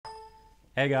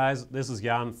Hey guys, this is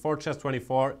Jan for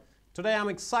Chess24. Today I'm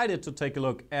excited to take a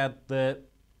look at the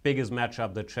biggest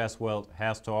matchup the chess world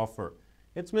has to offer.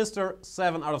 It's Mr.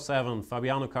 7 out of 7,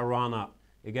 Fabiano Caruana,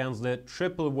 against the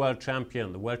triple world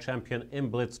champion, the world champion in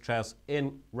blitz chess,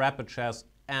 in rapid chess,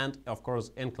 and of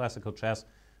course in classical chess,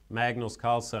 Magnus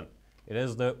Carlsen. It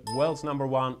is the world's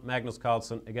 #1 Magnus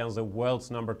Carlsen against the world's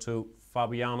 #2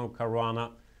 Fabiano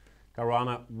Caruana.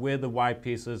 Caruana with the white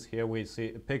pieces. Here we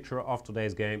see a picture of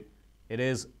today's game. It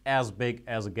is as big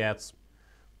as it gets.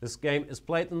 This game is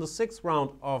played in the 6th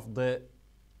round of the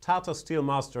Tata Steel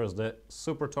Masters, the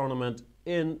super tournament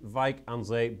in Wijk aan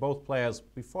Zee. Both players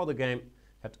before the game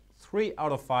had 3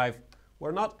 out of 5.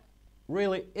 Were not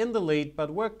really in the lead,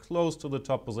 but were close to the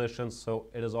top positions, so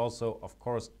it is also, of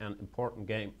course, an important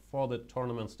game for the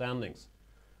tournament standings.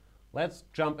 Let's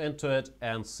jump into it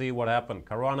and see what happened.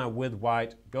 Caruana with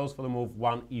white goes for the move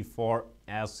 1e4,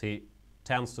 as he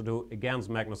tends to do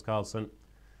against Magnus Carlsen.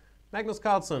 Magnus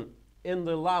Carlsen, in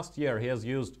the last year, he has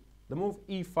used the move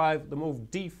e5, the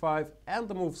move d5, and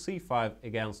the move c5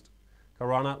 against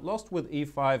Caruana. Lost with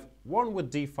e5, won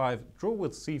with d5, drew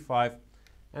with c5,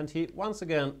 and he once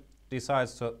again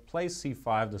decides to play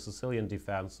c5, the Sicilian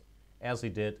defense, as he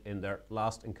did in their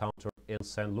last encounter in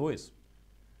St. Louis.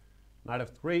 Knight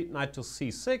f3, knight to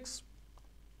c6,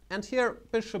 and here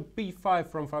bishop b5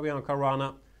 from Fabiano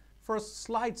Caruana. For a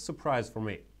slight surprise for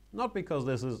me. Not because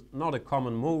this is not a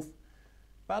common move,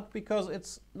 but because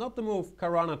it's not the move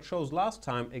Caruana chose last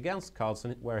time against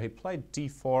Carlsen, where he played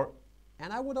d4.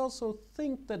 And I would also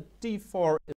think that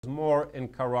d4 is more in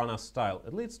Caruana's style.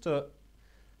 It leads to a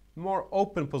more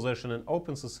open position, an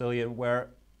open Sicilian,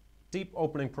 where deep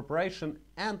opening preparation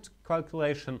and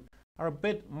calculation are a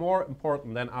bit more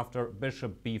important than after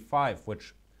bishop b5,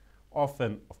 which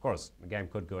often, of course, the game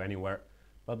could go anywhere,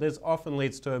 but this often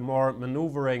leads to a more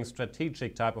maneuvering,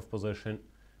 strategic type of position,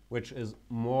 which is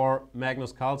more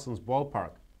Magnus Carlsen's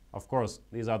ballpark. Of course,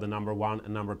 these are the #1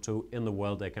 and #2 in the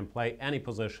world. They can play any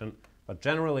position, but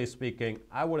generally speaking,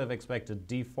 I would have expected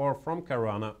d4 from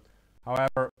Caruana.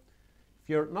 However, if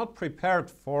you're not prepared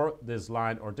for this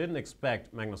line or didn't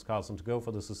expect Magnus Carlsen to go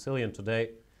for the Sicilian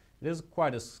today, it is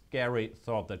quite a scary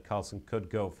thought that Carlsen could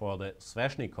go for the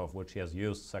Sveshnikov, which he has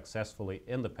used successfully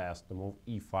in the past. The move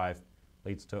e5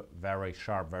 leads to very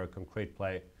sharp, very concrete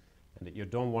play, and you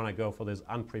don't want to go for this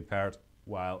unprepared,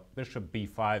 while bishop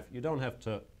b5, you don't have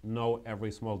to know every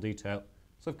small detail.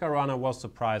 So if Caruana was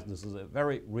surprised, this is a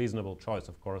very reasonable choice,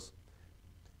 of course,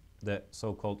 the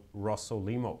so-called Rosso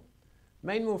Limo.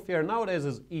 Main move here nowadays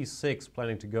is e6,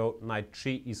 planning to go knight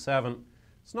g e7.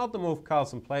 It's not the move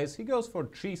Carlsen plays. He goes for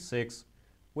g6,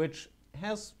 which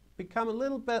has become a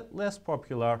little bit less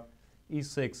popular.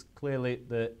 e6, clearly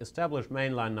the established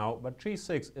main line now, but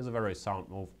g6 is a very sound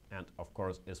move and, of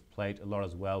course, is played a lot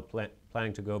as well,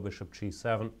 planning to go bishop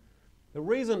g7. The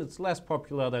reason it's less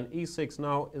popular than e6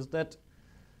 now is that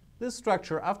this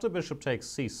structure after bishop takes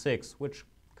c6, which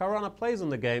Caruana plays in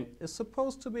the game, is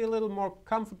supposed to be a little more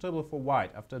comfortable for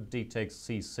white after d takes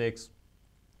c6.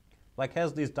 Like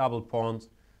has these double pawns,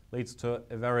 leads to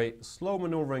a very slow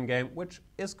maneuvering game, which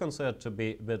is considered to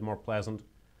be a bit more pleasant.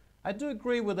 I do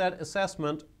agree with that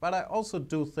assessment, but I also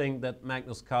do think that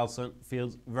Magnus Carlsen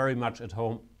feels very much at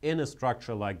home in a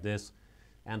structure like this,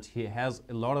 and he has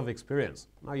a lot of experience.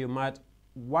 Now you might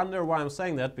wonder why I'm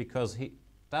saying that, because he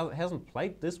hasn't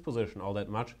played this position all that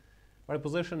much, but a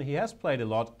position he has played a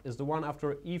lot is the one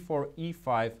after e4,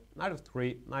 e5, knight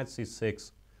f3, knight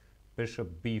c6,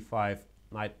 bishop b5,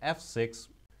 knight f6,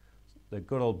 the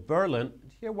good old Berlin.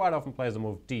 Here white often plays the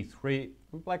move d3,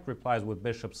 and black replies with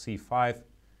bishop c5.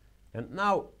 And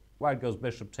now white goes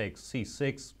bishop takes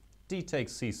c6, d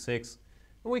takes c6,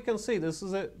 and we can see this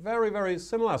is a very, very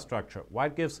similar structure.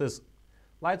 White gives his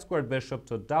light squared bishop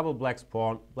to double black's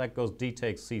pawn, black goes d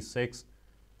takes c6.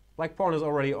 Black pawn is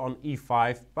already on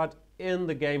e5, but in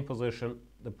the game position,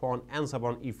 the pawn ends up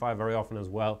on e5 very often as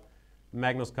well.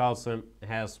 Magnus Carlsen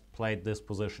has played this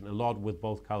position a lot with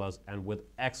both colors and with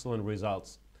excellent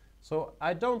results. So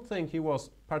I don't think he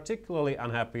was particularly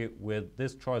unhappy with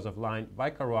this choice of line by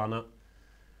Caruana.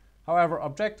 However,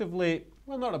 objectively,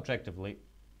 well, not objectively,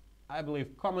 I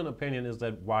believe common opinion is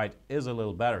that white is a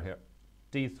little better here.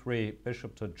 d3,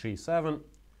 bishop to g7,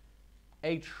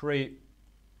 h3,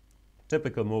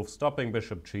 typical move, stopping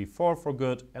bishop g4 for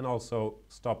good, and also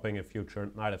stopping a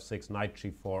future knight f6, knight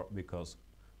g4, because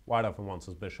white often wants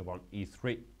his bishop on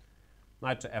e3.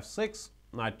 Knight to f6,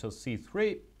 knight to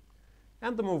c3,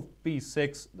 and the move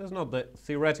b6. This is not the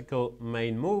theoretical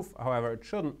main move, however, it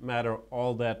shouldn't matter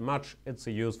all that much. It's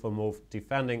a useful move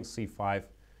defending c5,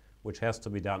 which has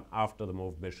to be done after the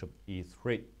move bishop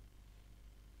e3.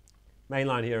 Main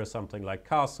line here is something like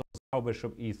castles, now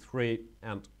bishop e3,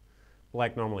 and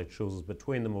black normally chooses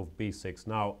between the move b6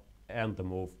 now and the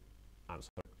move,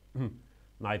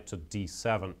 knight to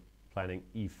d7, planning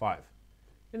e5.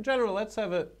 In general, let's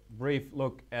have a brief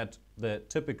look at the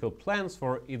typical plans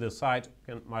for either side.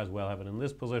 Might as well have it in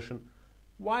this position.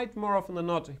 White, more often than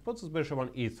not, he puts his bishop on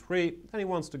e3, then he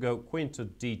wants to go queen to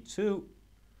d2,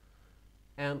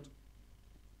 and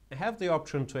have the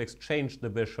option to exchange the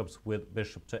bishops with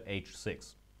bishop to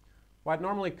h6. White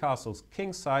normally castles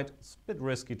king side. It's a bit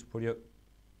risky to put your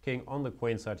king on the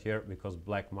queen side here because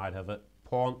black might have a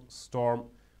pawn storm,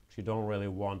 which you don't really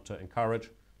want to encourage.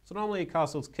 So normally he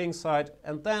castles king side,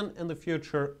 and then in the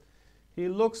future he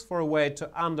looks for a way to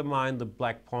undermine the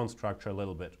black pawn structure a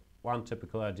little bit. One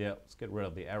typical idea, let's get rid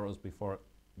of the arrows before it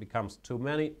becomes too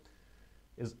many,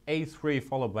 is a3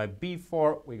 followed by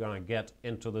b4. We're going to get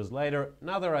into this later.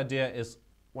 Another idea is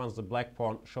once the black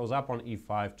pawn shows up on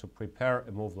e5 to prepare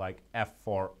a move like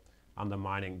f4,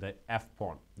 undermining the f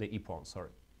pawn, the e pawn, sorry.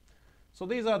 So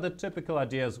these are the typical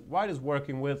ideas white is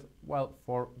working with. Well,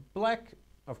 for black,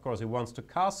 of course, he wants to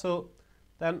castle.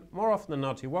 Then, more often than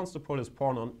not, he wants to put his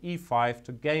pawn on e5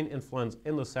 to gain influence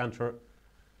in the center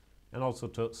and also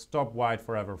to stop white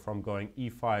forever from going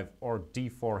e5 or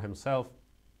d4 himself.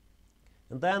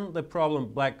 And then the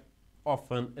problem black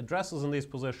often addresses in these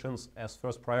positions as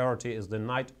first priority is the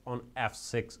knight on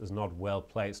f6 is not well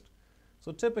placed.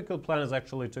 So typical plan is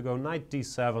actually to go knight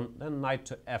d7, then knight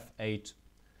to f8,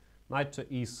 knight to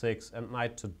e6, and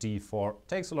knight to d4.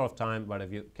 Takes a lot of time, but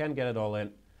if you can get it all in,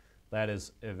 that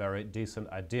is a very decent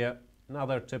idea.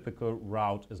 Another typical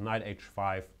route is knight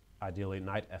h5, ideally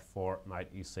knight f4,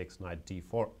 knight e6, knight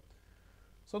d4.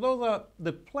 So those are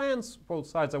the plans both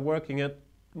sides are working it.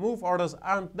 Move orders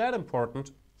aren't that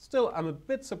important. Still, I'm a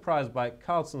bit surprised by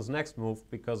Carlsen's next move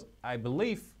because I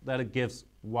believe that it gives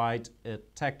white a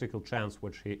tactical chance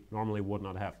which he normally would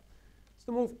not have. It's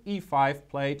the move e5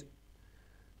 played,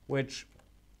 which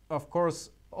of course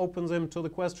opens him to the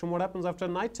question what happens after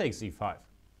knight takes e5.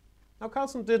 Now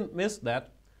Carlsen didn't miss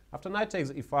that. After knight takes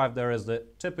e5 there is the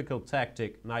typical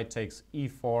tactic knight takes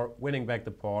e4, winning back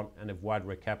the pawn, and if white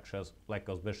recaptures, black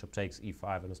goes bishop takes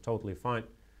e5 and it's totally fine.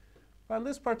 But in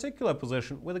this particular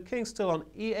position, with the king still on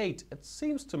e8, it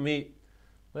seems to me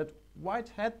that white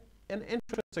had an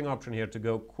interesting option here to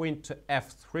go queen to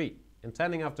f3,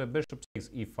 intending after bishop takes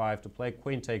e5 to play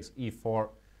queen takes e4,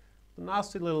 the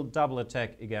nasty little double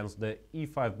attack against the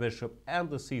e5 bishop and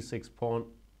the c6 pawn.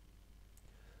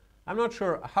 I'm not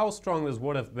sure how strong this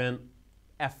would have been.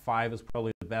 f5 is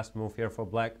probably the best move here for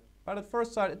black, but at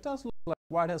first sight it does look like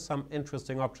white has some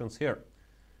interesting options here.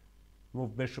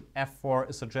 Move bishop f4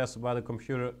 is suggested by the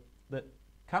computer. The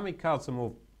kamikaze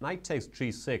move knight takes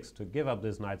g6 to give up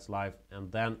this knight's life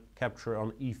and then capture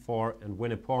on e4 and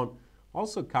win a pawn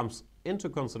also comes into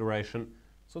consideration.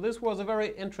 So this was a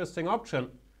very interesting option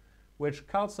which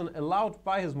Carlsen allowed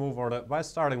by his move order by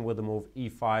starting with the move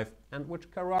e5 and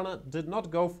which Caruana did not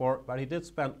go for, but he did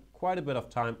spend quite a bit of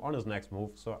time on his next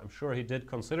move, so I'm sure he did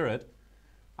consider it.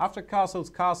 After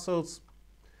castles,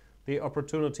 the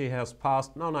opportunity has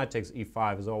passed. Now knight takes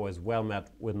e5 is always well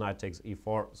met with knight takes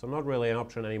e4, so not really an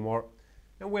option anymore.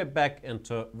 And we're back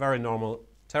into very normal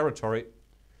territory.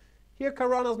 Here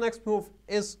Caruana's next move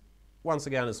is once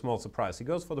again a small surprise. He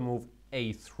goes for the move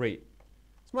a3.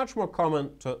 It's much more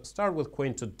common to start with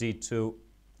queen to d2,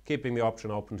 keeping the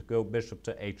option open to go bishop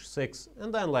to h6,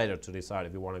 and then later to decide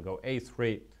if you want to go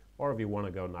a3 or if you want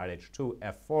to go knight h2,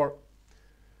 f4.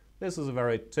 This is a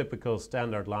very typical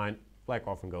standard line. Black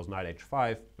often goes knight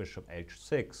h5, bishop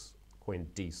h6, queen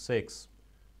d6,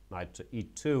 knight to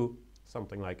e2,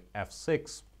 something like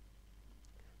f6.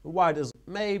 White is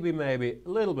maybe a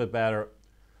little bit better,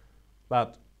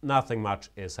 but nothing much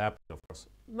is happening, of course.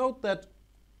 Note that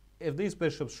if these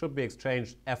bishops should be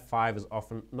exchanged, f5 is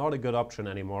often not a good option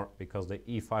anymore because the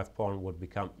e5 pawn would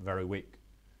become very weak.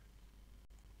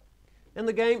 In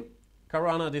the game,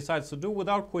 Caruana decides to do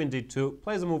without queen d2,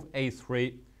 plays a move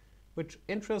a3, which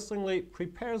interestingly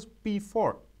prepares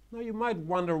b4. Now you might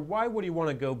wonder why would you want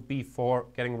to go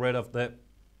b4, getting rid of the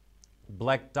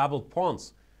black double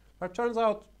pawns. But it turns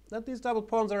out that these double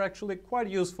pawns are actually quite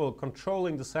useful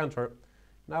controlling the center.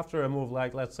 And after a move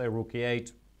like, let's say, rook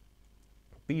e8,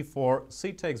 b4,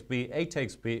 c takes b, a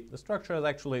takes b, the structure is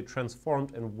actually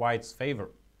transformed in white's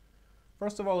favor.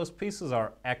 First of all, his pieces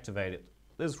are activated.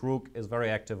 This rook is very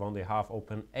active on the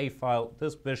half-open a file.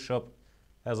 This bishop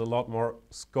has a lot more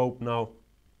scope now.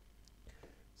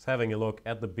 It's having a look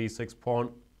at the b6 pawn.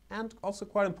 And also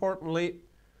quite importantly,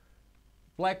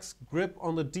 black's grip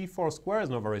on the d4 square is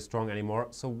not very strong anymore,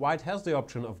 so white has the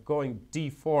option of going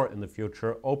d4 in the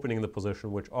future, opening the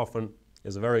position which often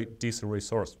is a very decent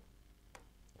resource.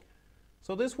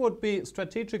 So this would be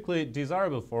strategically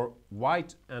desirable for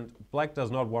white, and black does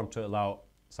not want to allow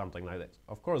something like this.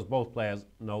 Of course, both players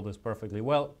know this perfectly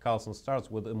well. Carlsen starts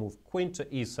with a move queen to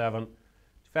e7,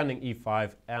 defending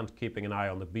e5 and keeping an eye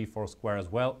on the b4 square as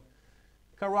well.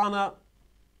 Caruana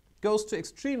goes to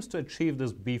extremes to achieve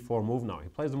this b4 move now. He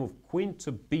plays the move queen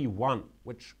to b1,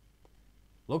 which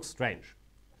looks strange.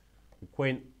 The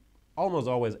queen almost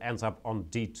always ends up on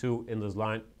d2 in this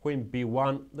line. Queen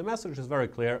b1, the message is very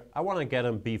clear. I want to get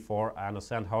him b4. I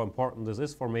understand how important this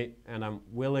is for me, and I'm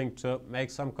willing to make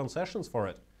some concessions for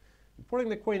it. Putting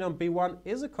the queen on b1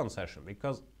 is a concession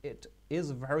because it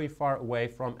is very far away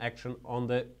from action on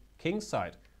the king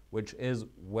side, which is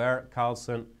where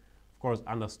Carlsen, of course,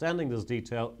 understanding this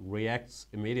detail, reacts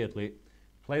immediately,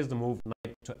 plays the move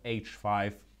knight to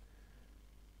h5,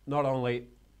 not only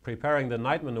preparing the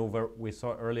knight maneuver we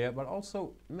saw earlier, but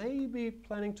also maybe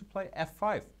planning to play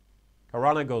f5.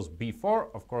 Caruana goes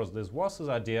b4. Of course, this was his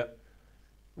idea.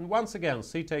 And once again,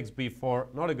 c takes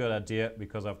b4, not a good idea,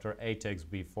 because after a takes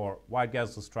b4, white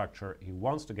gets the structure he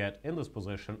wants to get in this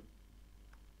position.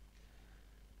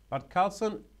 But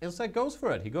Carlsen instead goes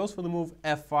for it. He goes for the move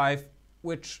f5,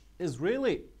 which is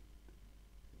really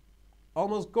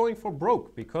almost going for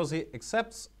broke, because he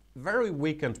accepts very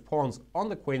weakened pawns on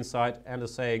the queen side and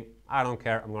is saying, I don't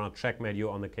care, I'm going to checkmate you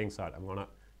on the king side. I'm going to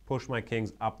push my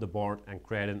kings up the board and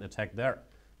create an attack there.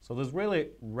 So this really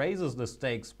raises the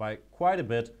stakes by quite a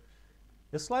bit.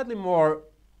 A slightly more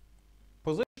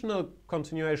positional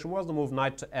continuation was the move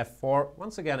knight to f4,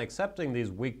 once again accepting these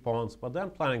weak pawns, but then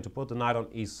planning to put the knight on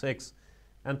e6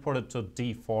 and put it to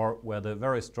d4, where the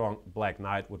very strong black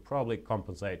knight would probably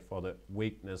compensate for the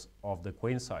weakness of the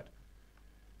queen side.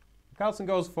 Carlsen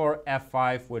goes for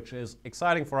f5, which is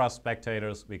exciting for us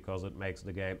spectators because it makes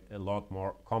the game a lot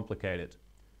more complicated.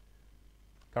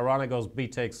 Caruana goes b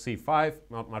takes c5,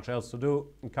 not much else to do,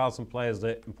 and Carlsen plays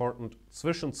the important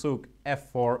Zwischenzug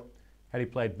f4. Had he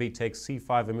played b takes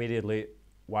c5 immediately,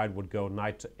 white would go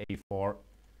knight to a4,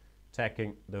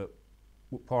 attacking the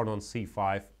pawn on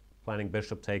c5, planning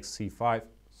bishop takes c5.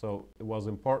 So it was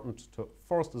important to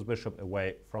force this bishop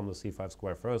away from the c5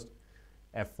 square first.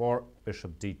 f4,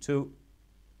 bishop d2,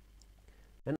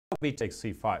 and now b takes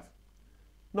c5.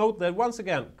 Note that once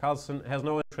again, Carlsen has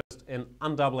no interest in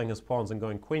undoubling his pawns and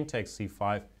going queen takes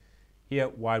c5. Here,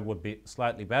 white would be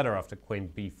slightly better after queen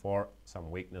b4,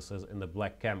 some weaknesses in the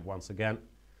black camp once again.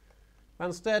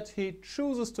 Instead, he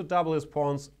chooses to double his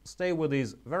pawns, stay with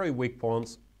these very weak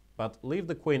pawns, but leave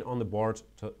the queen on the board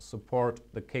to support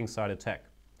the kingside attack.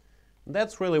 And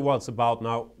that's really what it's about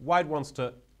now. White wants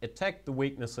to attack the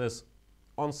weaknesses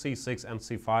on c6 and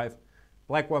c5.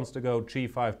 Black wants to go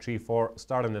g5, g4,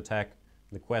 start an attack.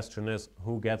 The question is,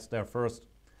 who gets there first,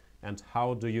 and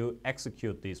how do you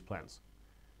execute these plans?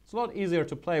 It's a lot easier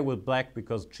to play with black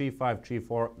because g5,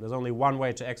 g4, there's only one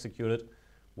way to execute it.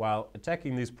 While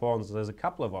attacking these pawns, there's a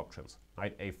couple of options.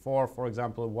 Knight a4, for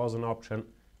example, was an option,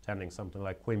 tending something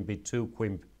like queen b2,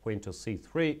 queen to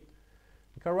c3.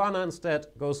 Caruana instead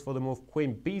goes for the move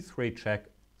queen b3 check.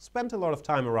 Spent a lot of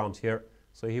time around here,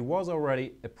 so he was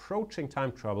already approaching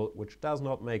time trouble, which does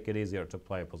not make it easier to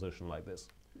play a position like this.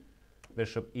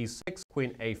 Bishop e6,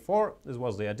 queen a4, this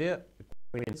was the idea. The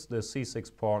queen hits the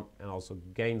c6 pawn and also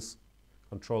gains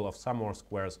control of some more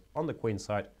squares on the queen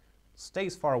side.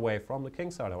 Stays far away from the king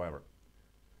side, however.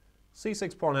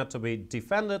 c6 pawn had to be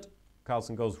defended.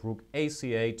 Carlsen goes rook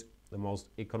ac8, the most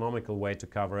economical way to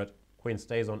cover it. Queen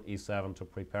stays on e7 to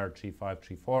prepare g5,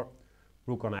 g4.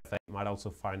 Rook on f8 might also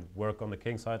find work on the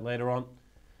king side later on.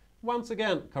 Once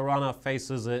again, Caruana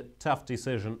faces a tough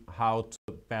decision how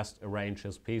to best arrange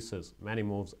his pieces. Many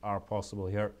moves are possible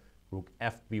here. Rook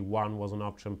fb1 was an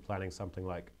option, planning something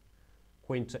like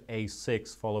queen to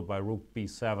a6 followed by rook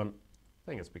b7. I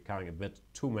think it's becoming a bit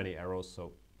too many arrows,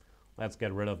 so let's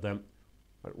get rid of them.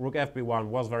 But rook fb1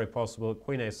 was very possible.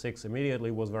 Queen a6 immediately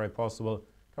was very possible.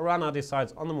 Caruana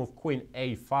decides on the move queen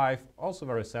a5, also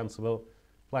very sensible,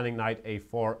 planning knight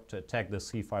a4 to attack the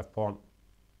c5 pawn.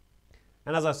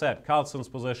 And as I said, Carlsen's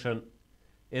position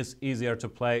is easier to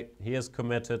play. He is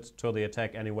committed to the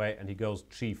attack anyway, and he goes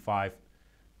g5,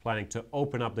 planning to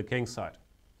open up the king side.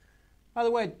 By the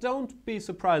way, don't be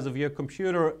surprised if your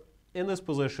computer in this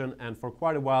position and for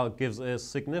quite a while gives a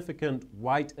significant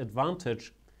white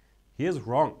advantage. He is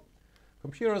wrong.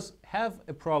 Computers have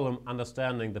a problem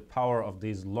understanding the power of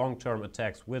these long-term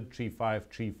attacks with g5,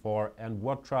 g4, and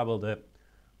what trouble the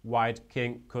white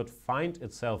king could find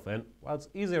itself in. Well, it's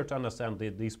easier to understand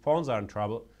that these pawns are in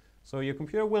trouble, so your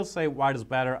computer will say white is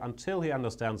better until he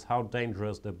understands how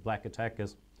dangerous the black attack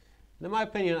is. And in my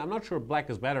opinion, I'm not sure black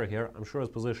is better here. I'm sure his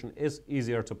position is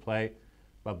easier to play,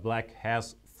 but black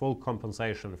has full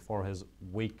compensation for his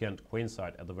weakened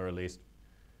queenside at the very least.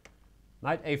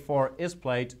 Knight a4 is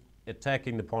played,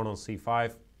 attacking the pawn on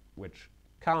c5, which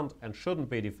can't and shouldn't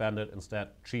be defended. Instead,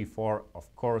 g4,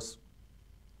 of course,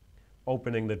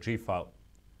 opening the g-file.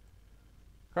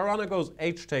 Caruana goes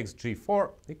h takes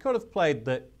g4. He could have played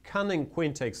the cunning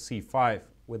queen takes c5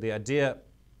 with the idea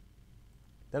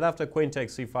that after queen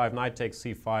takes c5, knight takes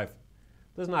c5,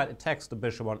 this knight attacks the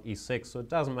bishop on e6, so it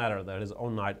doesn't matter that his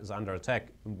own knight is under attack,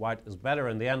 and white is better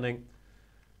in the ending.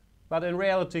 But in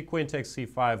reality, queen takes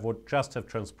c5 would just have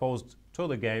transposed to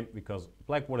the game, because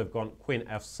black would have gone queen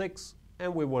f6,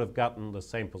 and we would have gotten the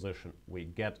same position we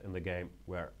get in the game,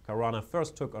 where Caruana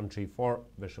first took on g4,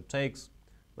 bishop takes,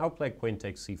 now played queen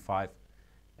takes c5,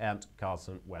 and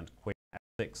Carlsen went queen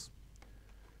f6.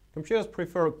 Computers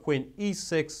prefer queen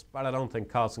e6, but I don't think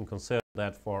Carlsen considered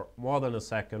that for more than a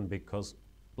second, because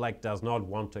black does not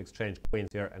want to exchange queens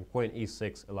here, and queen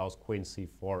e6 allows queen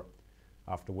c4,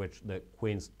 after which the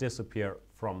queens disappear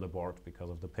from the board because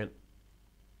of the pin.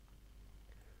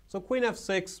 So queen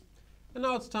f6, and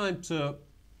now it's time to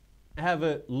have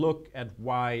a look at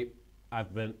why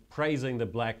I've been praising the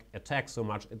black attack so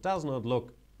much. It does not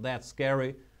look that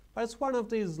scary, but it's one of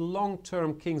these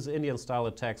long-term King's Indian style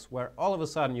attacks where all of a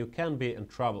sudden you can be in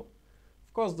trouble.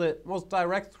 Of course, the most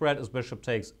direct threat is bishop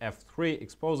takes f3,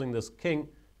 exposing this king,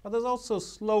 but there's also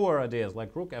slower ideas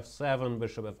like rook f7,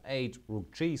 bishop f8,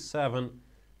 rook g7,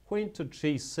 queen to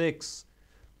g6.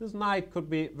 This knight could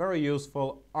be very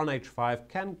useful on h5,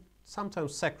 can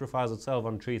sometimes sacrifice itself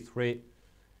on g3,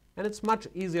 and it's much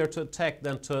easier to attack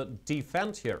than to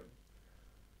defend here.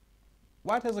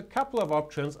 White has a couple of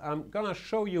options. I'm gonna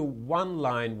show you one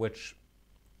line which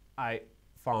I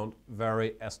found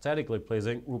very aesthetically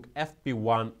pleasing. Rook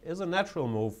fb1 is a natural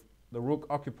move. The rook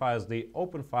occupies the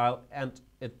open file and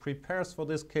it prepares for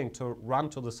this king to run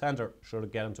to the center should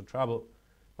it get into trouble.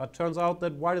 But turns out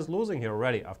that white is losing here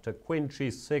already. After queen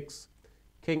g6,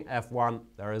 king f1,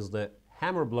 there is the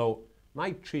hammer blow,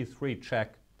 knight g3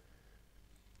 check.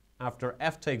 After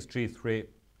f takes g3,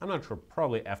 I'm not sure,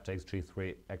 probably f takes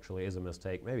g3 actually is a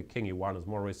mistake. Maybe king e1 is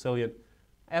more resilient.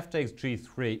 F takes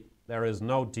g3, there is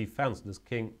no defense. This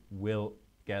king will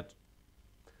get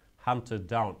hunted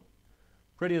down.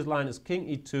 Prettiest line is king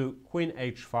e2, queen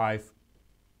h5,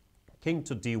 king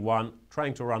to d1,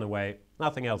 trying to run away.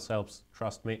 Nothing else helps,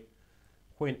 trust me.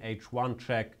 Queen h1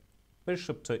 check,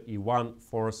 bishop to e1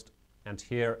 forced, and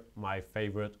here my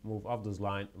favorite move of this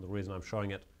line, and the reason I'm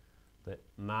showing it, the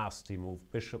nasty move,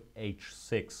 bishop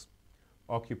h6,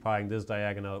 occupying this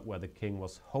diagonal where the king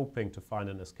was hoping to find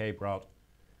an escape route.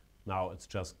 Now it's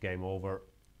just game over.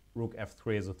 Rook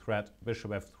f3 is a threat, bishop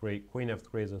f3, queen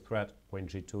f3 is a threat, queen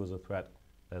g2 is a threat.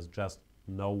 There's just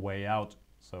no way out.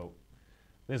 So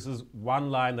this is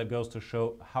one line that goes to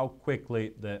show how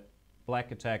quickly the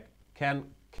black attack can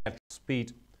catch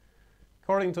speed.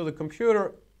 According to the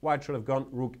computer, white should have gone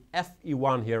rook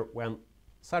fe1 here when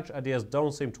such ideas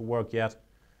don't seem to work yet.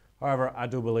 However, I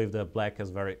do believe that black has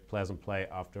very pleasant play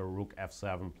after rook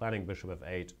f7, planning bishop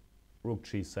f8, rook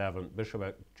g7, bishop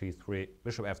g3,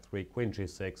 bishop f3, queen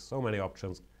g6, so many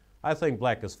options. I think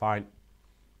black is fine.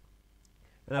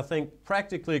 And I think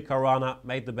practically Caruana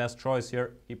made the best choice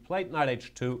here. He played knight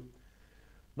h2,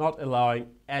 not allowing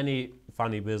any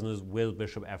funny business with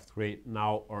bishop f3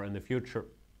 now or in the future.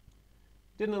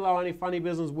 Didn't allow any funny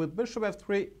business with bishop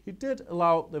f3. He did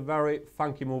allow the very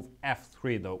funky move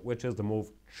f3 though, which is the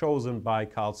move chosen by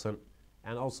Carlsen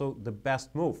and also the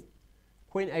best move.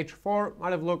 Queen h4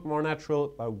 might have looked more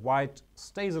natural, but white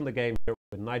stays in the game here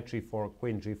with knight g4,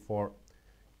 queen g4,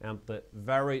 and the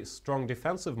very strong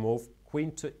defensive move,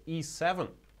 queen to e7.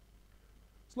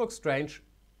 This looks strange,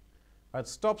 but it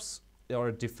stops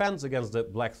or defends against the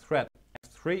black threat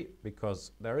f3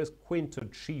 because there is queen to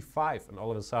g5, and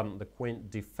all of a sudden the queen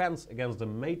defends against the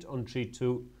mate on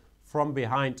g2 from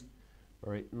behind.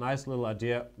 Very nice little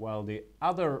idea. While the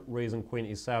other reason queen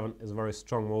e7 is a very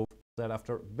strong move, that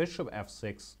after bishop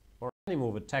f6, or any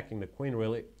move attacking the queen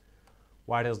really,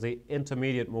 white has the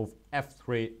intermediate move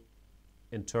f3,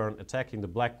 in turn attacking the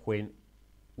black queen,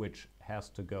 which has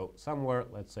to go somewhere,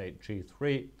 let's say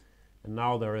g3, and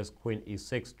now there is queen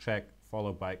e6 check,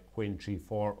 followed by queen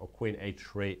g4 or queen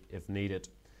h3 if needed,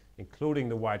 including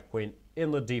the white queen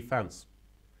in the defense.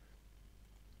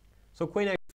 So queen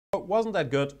h4 wasn't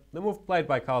that good. The move played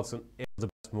by Carlsen is the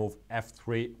best move,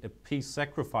 f3, a piece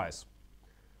sacrifice.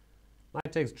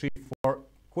 Knight takes g4,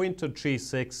 queen to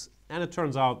g6, and it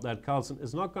turns out that Carlsen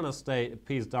is not going to stay a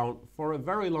piece down for a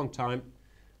very long time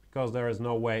because there is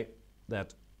no way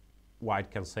that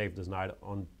white can save this knight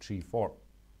on g4.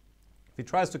 If he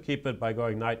tries to keep it by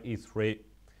going knight e3,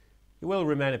 He will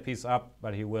remain a piece up,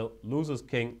 but he will lose his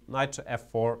king, knight to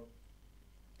f4,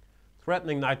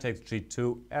 threatening knight takes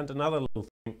g2, and another little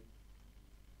thing.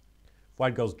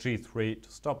 White goes g3.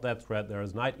 To stop that threat, there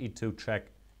is knight e2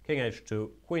 check, king h2,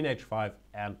 queen h5,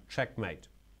 and checkmate.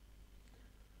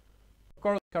 Of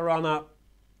course, Caruana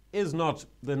is not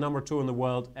the #2 in the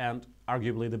world and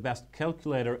arguably the best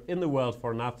calculator in the world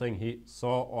for nothing. He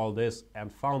saw all this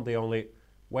and found the only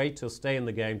way to stay in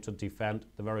the game to defend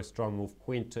the very strong move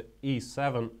queen to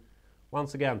e7.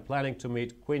 Once again, planning to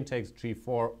meet queen takes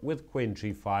g4 with queen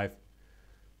g5.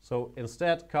 So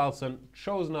instead, Carlsen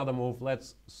chose another move.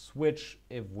 Let's switch,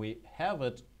 if we have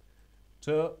it,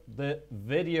 to the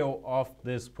video of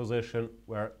this position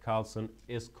where Carlsen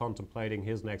is contemplating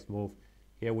his next move.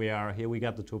 Here we are. Here we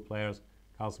got the two players.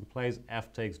 Carlsen plays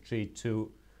f takes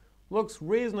g2. Looks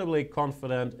reasonably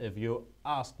confident if you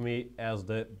ask me as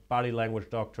the body language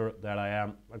doctor that I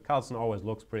am. But Carlsen always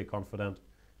looks pretty confident.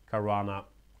 Caruana,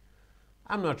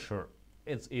 I'm not sure.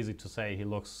 It's easy to say he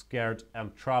looks scared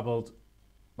and troubled,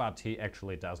 but he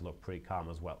actually does look pretty calm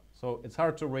as well. So it's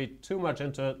hard to read too much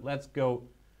into it. Let's go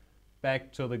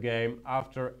back to the game.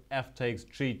 After f takes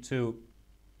g2,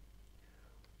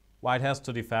 White has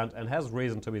to defend and has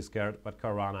reason to be scared, but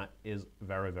Caruana is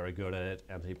very, very good at it,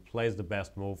 and he plays the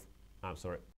best move. I'm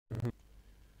sorry.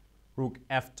 Rook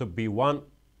f to b1.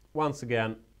 Once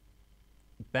again,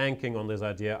 banking on this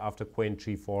idea after queen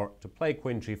g4 to play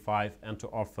queen g5 and to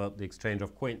offer the exchange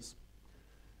of queens.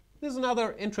 This is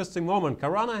another interesting moment.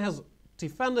 Caruana has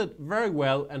defended very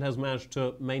well and has managed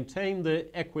to maintain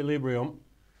the equilibrium.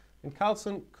 And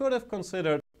Carlsen could have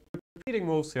considered repeating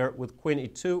moves here with queen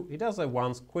e2. He does that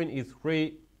once. Queen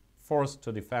e3, forced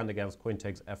to defend against queen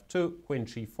takes f2. Queen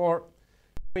g4,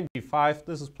 queen g5.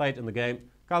 This is played in the game.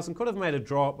 Carlsen could have made a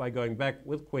draw by going back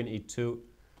with queen e2.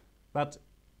 But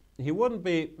he wouldn't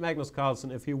be Magnus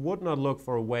Carlsen if he would not look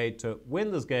for a way to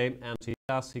win this game, and he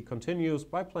continues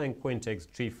by playing queen takes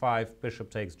g5, bishop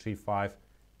takes g5,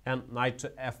 and knight to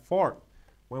f4.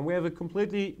 When we have a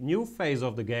completely new phase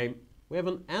of the game, we have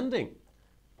an ending.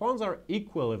 Pawns are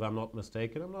equal, if I'm not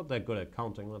mistaken. I'm not that good at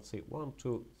counting. Let's see. 1,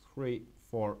 2, 3,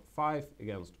 4, 5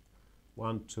 against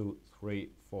 1, 2, 3,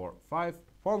 4, 5.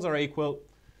 Pawns are equal.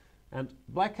 And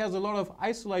Black has a lot of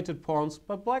isolated pawns,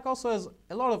 but Black also has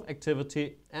a lot of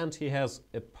activity, and he has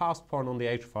a passed pawn on the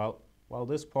h-file, while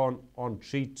this pawn on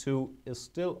g2 is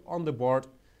still on the board.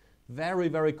 Very,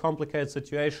 very complicated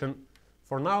situation.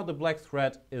 For now, the Black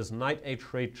threat is knight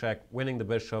h3 check, winning the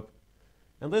bishop.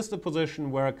 And this is the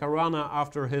position where Caruana,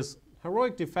 after his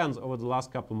heroic defense over the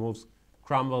last couple moves,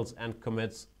 crumbles and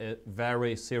commits a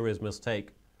very serious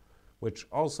mistake, which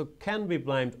also can be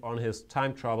blamed on his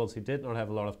time troubles. He did not have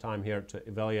a lot of time here to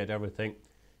evaluate everything.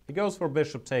 He goes for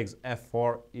bishop takes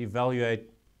f4,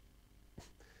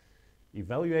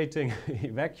 evacuating,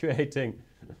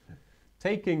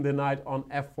 taking the knight on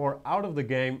f4 out of the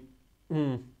game,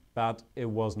 but it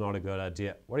was not a good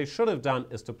idea. What he should have done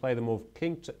is to play the move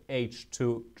king to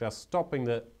h2, just stopping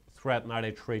the threat knight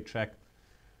h3 check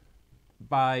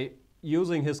by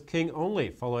using his king only,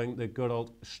 following the good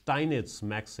old Steinitz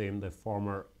maxim, the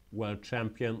former world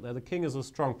champion, that the king is a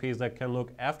strong piece that can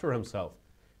look after himself.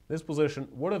 This position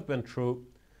would have been true,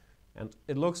 and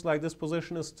it looks like this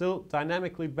position is still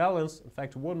dynamically balanced. In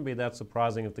fact, it wouldn't be that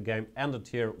surprising if the game ended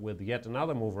here with yet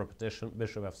another move repetition,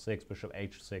 bishop f6, bishop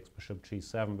h6, bishop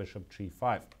g7, bishop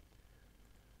g5.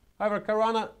 However,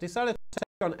 Caruana decided to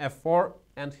take on f4,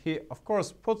 and he, of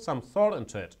course, put some thought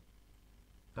into it.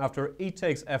 After e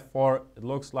takes f4, it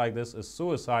looks like this is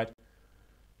suicide.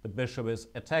 The bishop is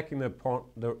attacking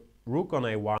the rook on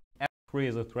a1. f3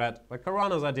 is a threat, but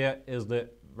Caruana's idea is the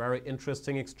very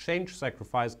interesting exchange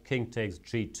sacrifice, king takes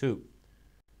g2.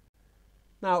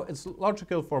 Now, it's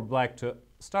logical for Black to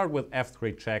start with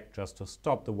f3 check, just to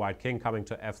stop the white king coming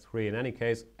to f3 in any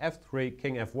case. f3,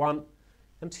 king f1.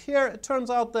 And here it turns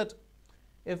out that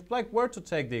if Black were to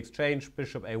take the exchange,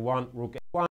 bishop a1, rook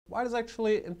a1, White is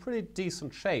actually in pretty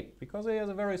decent shape, because he has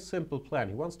a very simple plan.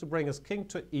 He wants to bring his king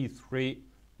to e3,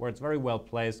 where it's very well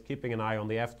placed, keeping an eye on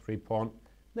the f3 pawn.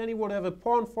 Then he would have a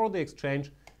pawn for the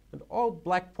exchange, and all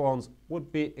Black pawns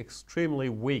would be extremely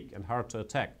weak and hard to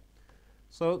attack.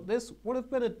 So this would have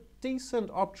been a decent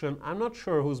option. I'm not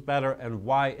sure who's better and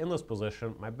why in this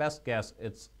position. My best guess,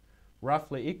 it's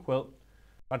roughly equal.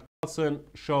 But Carlsen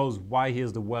shows why he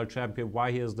is the world champion,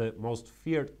 why he is the most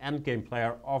feared endgame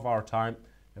player of our time,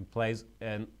 and plays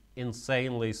an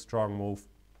insanely strong move.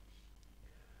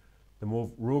 The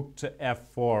move rook to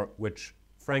f4, which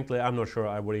frankly I'm not sure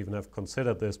I would even have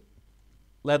considered this.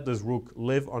 Let this rook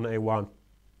live on a1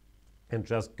 and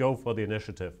just go for the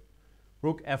initiative.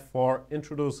 Rook f4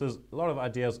 introduces a lot of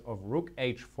ideas of rook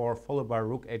h4 followed by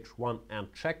rook h1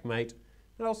 and checkmate.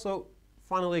 It also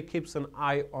finally keeps an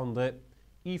eye on the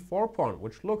e4 pawn,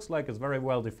 which looks like it's very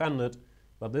well defended,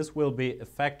 but this will be a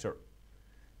factor.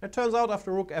 It turns out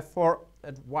after rook f4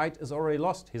 that white is already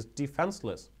lost. He's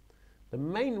defenseless. The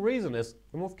main reason is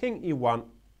the move king e1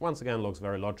 once again looks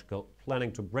very logical,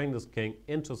 planning to bring this king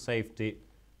into safety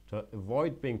to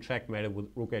avoid being checkmated with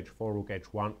rook h4, rook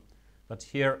h1. But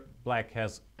here black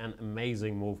has an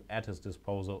amazing move at his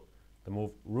disposal. The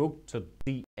move rook to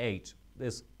d8.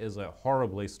 This is a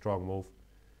horribly strong move.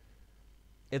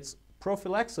 It's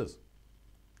prophylaxis.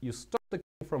 You stop the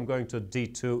king from going to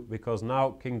d2 because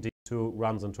now king d2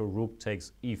 runs into rook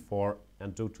takes e4,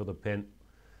 and due to the pin,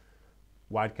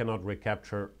 white cannot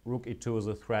recapture. Rook e2 is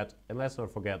a threat, and let's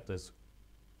not forget this.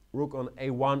 Rook on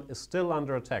a1 is still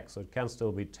under attack, so it can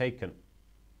still be taken.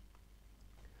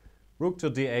 Rook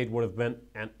to d8 would have been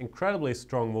an incredibly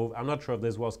strong move. I'm not sure if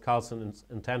this was Carlsen's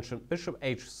intention. Bishop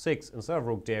h6 instead of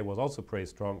rook d8 was also pretty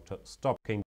strong to stop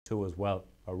king d2 as well.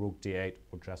 Or rook d8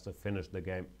 would just have finished the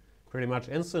game pretty much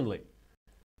instantly.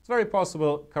 It's very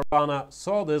possible Caruana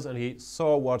saw this and he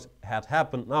saw what had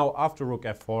happened. Now after rook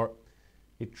f4,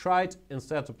 he tried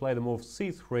instead to play the move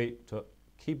c3 to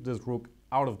keep this rook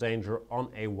out of danger on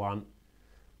a1.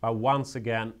 But once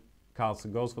again,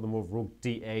 Carlsen goes for the move rook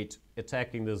d8,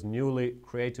 attacking this newly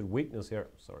created weakness here,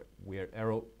 sorry, weird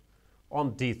arrow,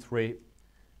 on d3.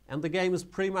 And the game is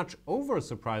pretty much over,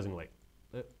 surprisingly.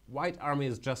 The white army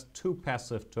is just too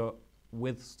passive to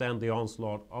withstand the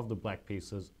onslaught of the black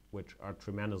pieces, which are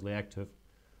tremendously active.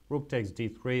 Rook takes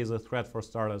d3 is a threat for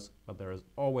starters, but there is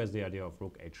always the idea of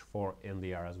rook h4 in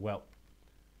the air as well.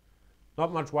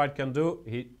 Not much white can do.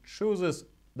 He chooses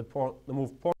the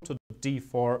move pawn to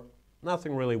d4.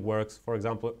 Nothing really works. For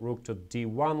example, rook to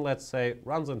d1, let's say,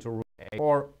 runs into rook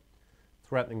a4,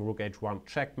 threatening rook h1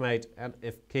 checkmate, and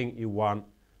if king e1,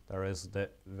 there is the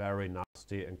very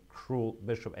nasty and cruel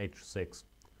bishop h6. We've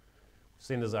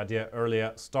seen this idea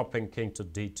earlier, stopping king to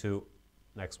d2.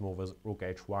 Next move is rook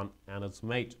h1 and it's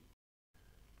mate.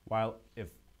 While if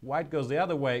white goes the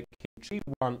other way, king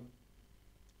g1,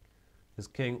 his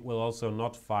king will also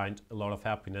not find a lot of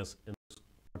happiness in this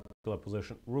particular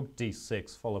position. Rook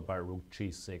d6 followed by rook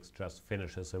g6 just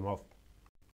finishes him off.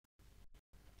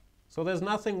 So there's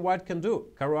nothing white can do.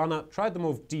 Caruana tried the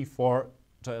move d4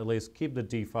 to at least keep the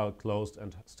d file closed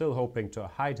and still hoping to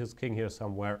hide his king here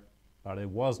somewhere, but it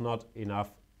was not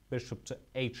enough. Bishop to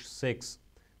h6.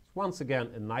 Once again,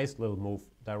 a nice little move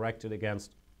directed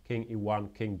against king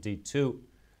e1, king d2,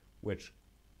 which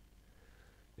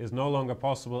is no longer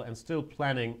possible, and still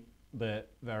planning the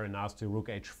very nasty rook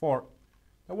h4.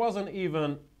 There was an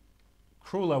even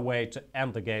crueler way to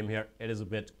end the game here. It is a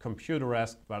bit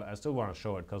computer-esque, but I still want to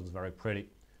show it because it's very pretty.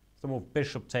 It's the move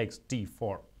bishop takes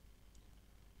d4.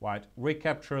 White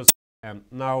recaptures, and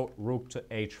now rook to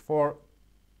h4.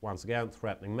 Once again,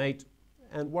 threatening mate.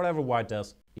 And whatever white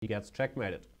does, he gets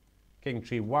checkmated. King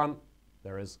g1,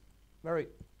 there is very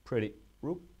pretty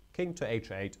rook, king to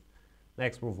h8.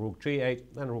 Next move rook g8,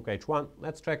 then rook h1,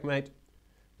 let's checkmate.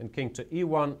 And king to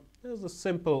e1, there's a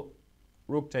simple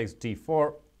rook takes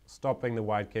d4, stopping the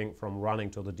white king from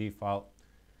running to the d file.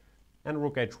 And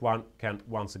rook h1 can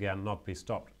once again not be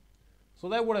stopped. So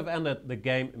that would have ended the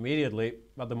game immediately,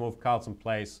 but the move Carlsen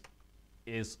plays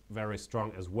is very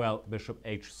strong as well. Bishop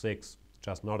h6,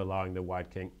 just not allowing the white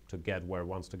king to get where it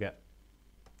wants to get.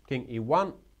 King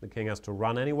e1, the king has to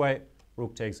run anyway.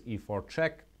 Rook takes e4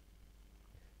 check.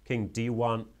 King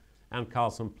d1, and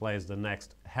Carlsen plays the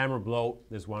next hammer blow.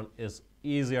 This one is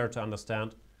easier to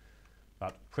understand,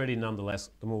 but pretty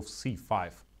nonetheless. The move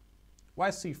c5. Why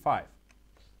c5?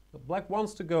 The black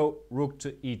wants to go rook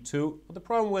to e2, but the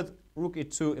problem with rook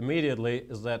e2 immediately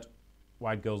is that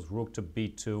white goes rook to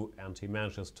b2, and he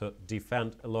manages to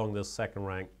defend along this second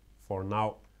rank for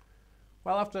now.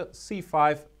 Well, after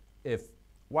c5, if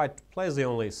white plays the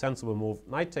only sensible move,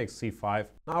 knight takes c5.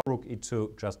 Now rook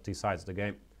e2 just decides the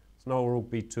game. There's no rook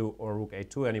b2 or rook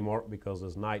a2 anymore because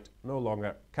this knight no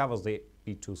longer covers the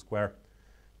b2 square.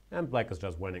 And black is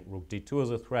just winning. Rook d2 is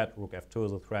a threat, rook f2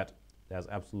 is a threat. There's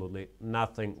absolutely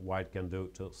nothing white can do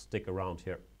to stick around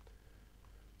here.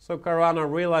 So Caruana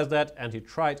realized that and he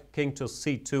tried king to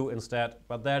c2 instead,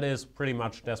 but that is pretty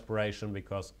much desperation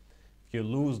because if you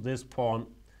lose this pawn,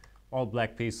 all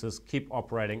black pieces keep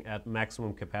operating at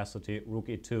maximum capacity. Rook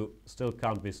e2 still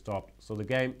can't be stopped. So the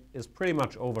game is pretty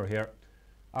much over here.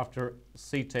 After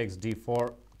c takes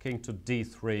d4, king to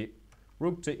d3,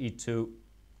 rook to e2,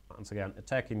 once again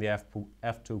attacking the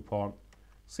f2 pawn,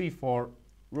 c4,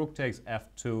 rook takes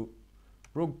f2,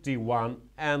 rook d1,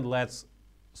 and let's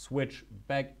switch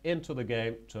back into the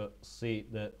game to see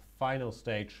the final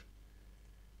stage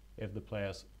if the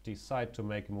players decide to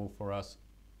make a move for us.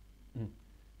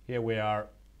 Here we are.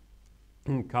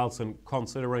 Carlsen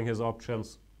considering his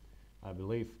options. I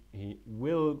believe he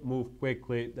will move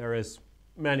quickly. There is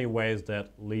many ways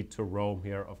that lead to Rome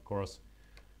here, of course.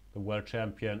 The world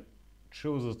champion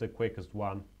chooses the quickest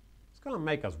one. It's going to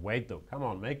make us wait though. Come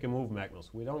on, make a move,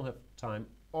 Magnus. We don't have time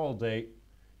all day.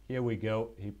 Here we go.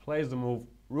 He plays the move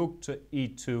rook to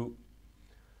e2,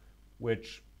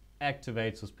 which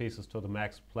activates his pieces to the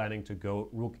max, planning to go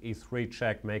rook e3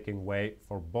 check, making way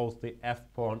for both the f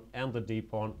pawn and the d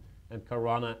pawn. And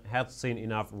Caruana had seen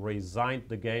enough, resigned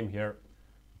the game here.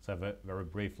 Let's have a very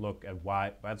brief look at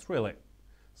why, but it's really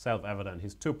self-evident.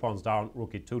 He's 2 pawns down,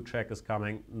 rook e2 check is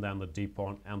coming, and then the d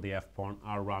pawn and the f pawn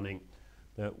are running.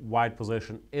 The white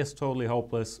position is totally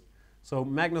hopeless. So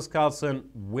Magnus Carlsen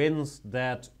wins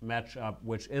that matchup,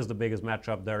 which is the biggest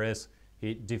matchup there is.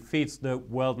 He defeats the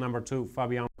world number 2,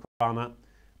 Fabiano Caruana,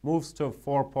 moves to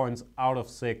 4 points out of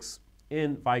 6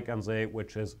 in Wijk,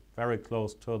 which is very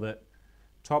close to the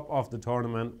top of the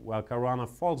tournament, while Caruana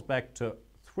falls back to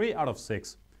 3 out of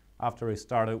 6 after he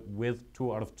started with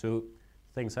 2 out of 2.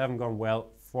 Things haven't gone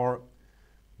well for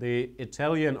the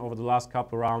Italian over the last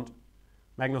couple of rounds.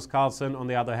 Magnus Carlsen, on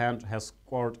the other hand, has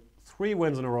scored 3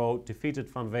 wins in a row, defeated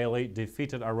Van Velde,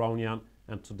 defeated Aronian,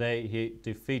 and today he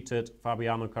defeated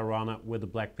Fabiano Caruana with the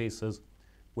black pieces,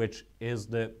 which is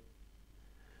the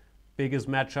biggest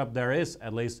matchup there is,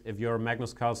 at least if you're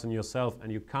Magnus Carlsen yourself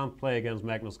and you can't play against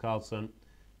Magnus Carlsen.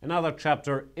 Another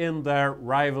chapter in their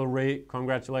rivalry.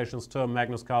 Congratulations to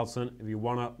Magnus Carlsen. If you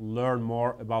want to learn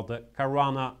more about the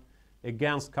Caruana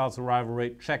against Carlsen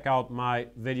rivalry, check out my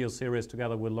video series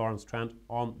together with Lawrence Trent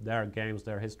on their games,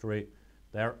 their history,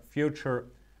 their future.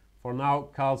 For now,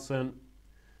 Carlsen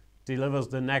delivers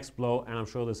the next blow, and I'm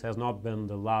sure this has not been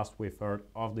the last we've heard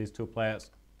of these two players.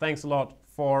 Thanks a lot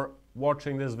for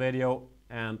watching this video,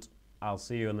 and I'll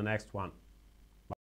see you in the next one.